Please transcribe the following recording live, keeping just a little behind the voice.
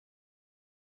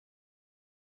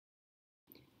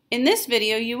In this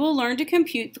video, you will learn to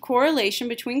compute the correlation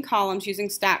between columns using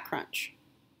StatCrunch.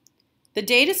 The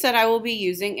data set I will be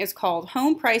using is called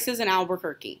Home Prices in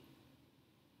Albuquerque.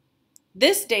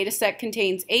 This data set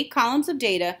contains 8 columns of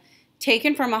data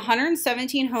taken from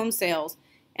 117 home sales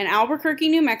in Albuquerque,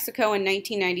 New Mexico in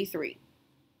 1993.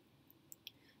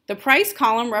 The price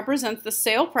column represents the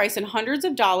sale price in hundreds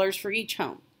of dollars for each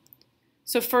home.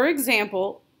 So for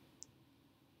example,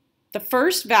 the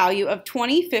first value of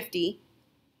 $20.50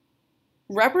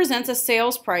 represents a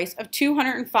sales price of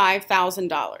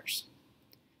 $205,000.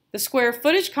 The square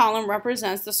footage column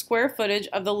represents the square footage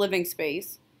of the living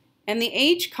space, and the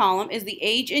age column is the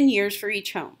age in years for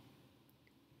each home.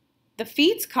 The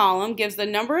feats column gives the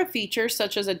number of features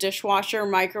such as a dishwasher,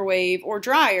 microwave, or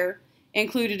dryer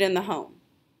included in the home.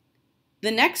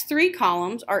 The next 3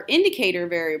 columns are indicator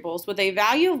variables with a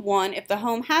value of 1 if the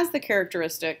home has the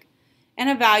characteristic and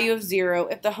a value of 0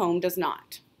 if the home does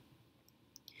not.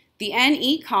 The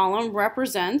NE column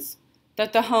represents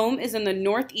that the home is in the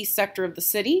northeast sector of the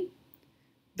city.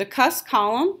 The CUS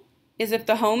column is if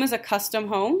the home is a custom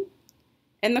home,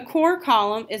 and the CORE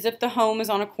column is if the home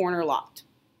is on a corner lot.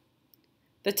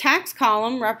 The tax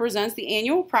column represents the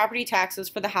annual property taxes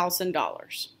for the house in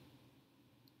dollars.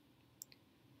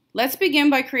 Let's begin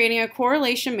by creating a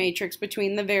correlation matrix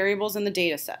between the variables in the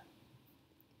data set.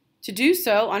 To do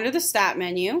so, under the Stat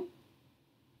menu,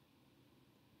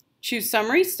 choose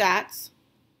Summary Stats,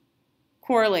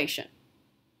 Correlation.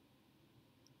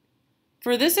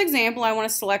 For this example, I want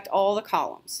to select all the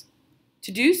columns.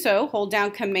 To do so, hold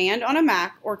down Command on a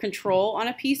Mac or Control on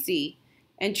a PC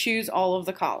and choose all of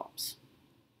the columns.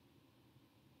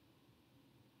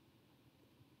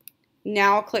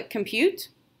 Now I'll click Compute.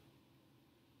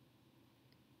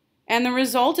 And the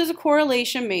result is a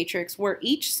correlation matrix where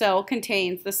each cell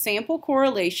contains the sample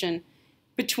correlation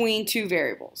between 2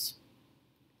 variables.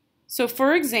 So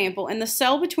for example, in the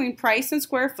cell between price and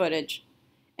square footage,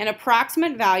 an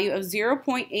approximate value of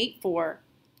 0.84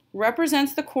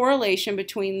 represents the correlation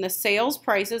between the sales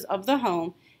prices of the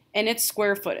home and its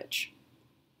square footage.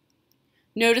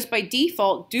 Notice by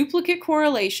default, duplicate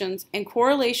correlations and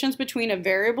correlations between a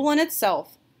variable and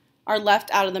itself are left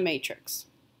out of the matrix.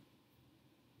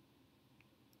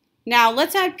 Now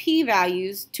let's add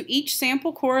p-values to each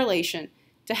sample correlation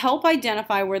to help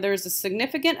identify where there is a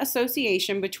significant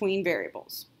association between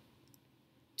variables.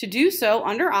 To do so,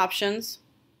 under Options,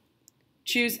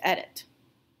 choose Edit.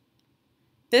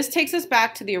 This takes us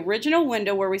back to the original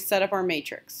window where we set up our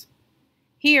matrix.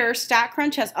 Here,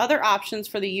 StatCrunch has other options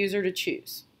for the user to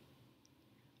choose.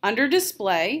 Under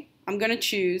Display, I'm going to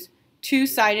choose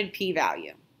Two-Sided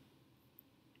p-value.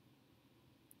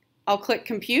 I'll click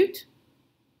Compute.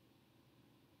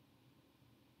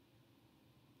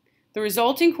 The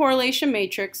resulting correlation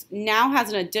matrix now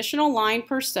has an additional line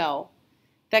per cell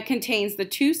that contains the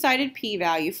two-sided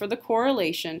p-value for the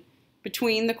correlation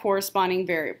between the corresponding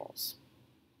variables.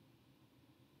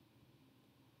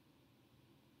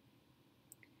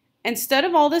 Instead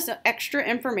of all this extra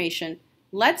information,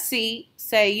 let's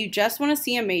say you just want to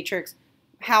see a matrix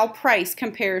how price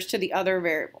compares to the other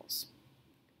variables.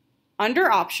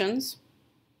 Under Options,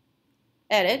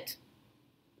 Edit.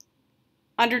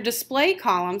 Under Display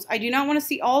Columns, I do not want to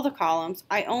see all the columns.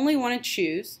 I only want to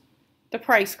choose the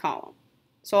Price column.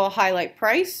 So I'll highlight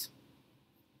Price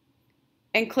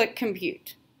and click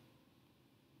Compute.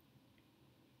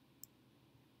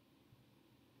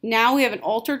 Now we have an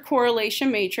altered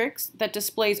correlation matrix that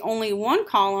displays only one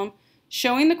column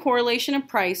showing the correlation of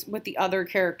price with the other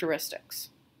characteristics.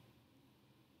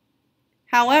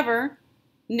 However,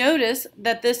 notice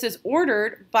that this is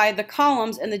ordered by the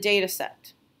columns in the data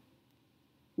set.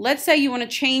 Let's say you want to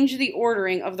change the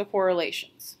ordering of the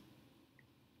correlations.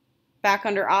 Back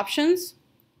under Options,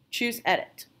 choose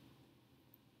Edit.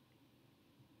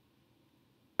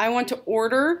 I want to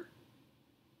order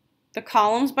the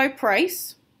columns by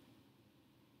price,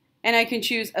 and I can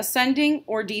choose ascending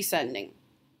or descending.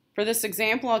 For this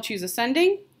example, I'll choose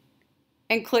ascending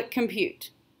and click Compute.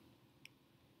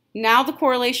 Now the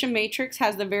correlation matrix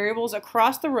has the variables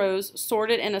across the rows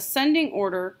sorted in ascending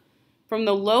order from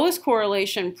the lowest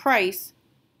correlation price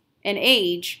and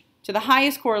age to the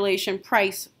highest correlation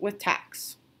price with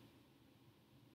tax.